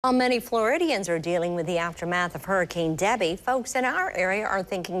While many Floridians are dealing with the aftermath of Hurricane Debbie, folks in our area are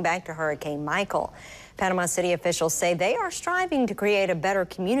thinking back to Hurricane Michael. Panama City officials say they are striving to create a better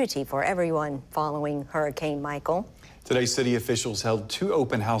community for everyone following Hurricane Michael. Today, city officials held 2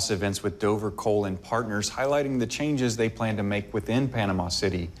 open house events with Dover, Cole, and partners, highlighting the changes they plan to make within Panama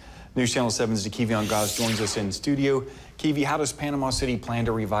City. News Channel 7's Kivi Gaz joins us in studio. Kivi, how does Panama City plan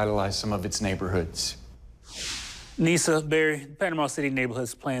to revitalize some of its neighborhoods? Nisa, Barry, Panama City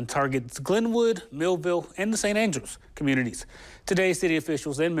neighborhoods plan targets Glenwood, Millville, and the St. Andrews communities. Today, city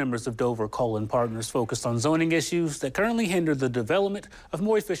officials and members of Dover, Cole, and partners focused on zoning issues that currently hinder the development of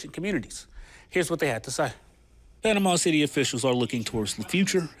more efficient communities. Here's what they had to say. Panama City officials are looking towards the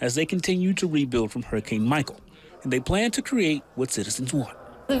future as they continue to rebuild from Hurricane Michael, and they plan to create what citizens want.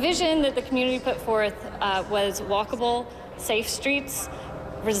 The vision that the community put forth was walkable, safe streets,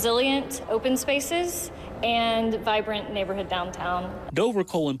 resilient open spaces, and vibrant neighborhood downtown. Dover,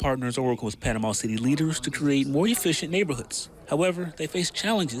 Cole, and partners are working with Panama City leaders to create more efficient neighborhoods. However, they face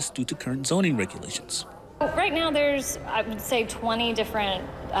challenges due to current zoning regulations. Right now there's, I would say, 20 different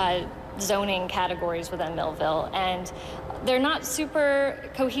zoning categories within Millville, and they're not super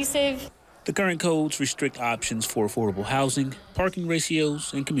cohesive. The current codes restrict options for affordable housing, parking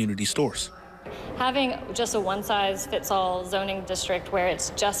ratios, and community stores. Having just a one-size-fits-all zoning district where it's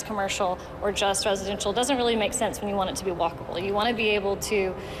just commercial or just residential doesn't really make sense when you want it to be walkable. You want to be able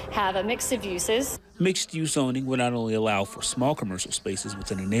to have a mix of uses. Mixed-use zoning would not only allow for small commercial spaces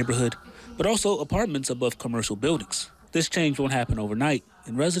within a neighborhood, but also apartments above commercial buildings. This change won't happen overnight,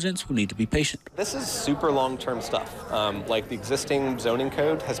 and residents will need to be patient. This is super long-term stuff. Like the existing zoning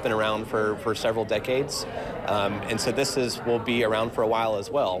code has been around for several decades, and so will be around for a while as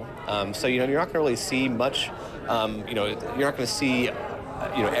well. So you're not going to really see much. You're not going to see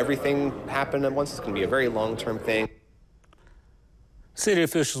everything happen at once. It's going to be a very long-term thing. City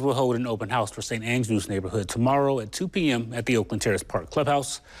officials will hold an open house for St. Andrews neighborhood tomorrow at 2 p.m. at the Oakland Terrace Park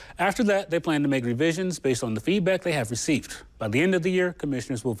Clubhouse. After that, they plan to make revisions based on the feedback they have received. By the end of the year,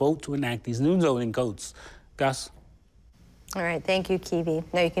 commissioners will vote to enact these new zoning codes. Gus? All right, thank you, Kivi.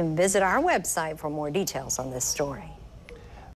 Now you can visit our website for more details on this story.